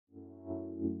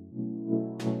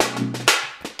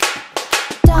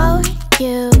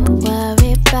you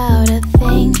worry about a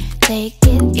thing, take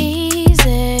it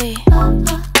easy.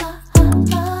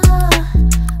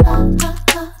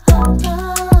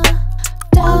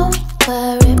 Don't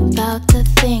worry about the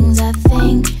things I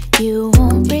think, you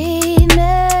won't read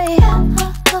me.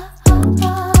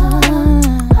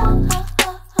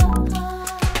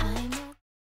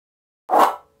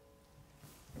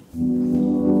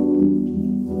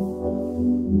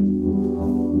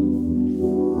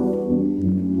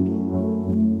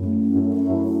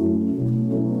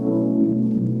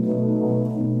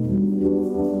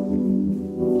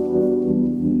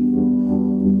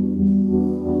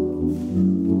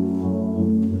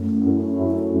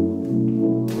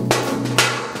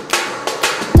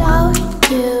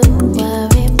 You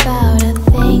worry about a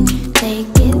thing, take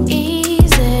it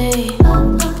easy.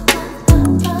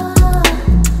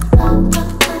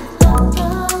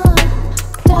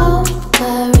 Don't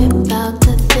worry about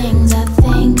the things I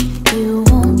think, you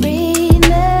won't read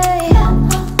me.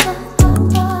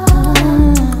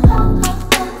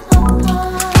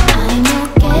 I'm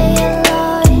okay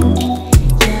alone,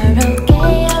 you're okay.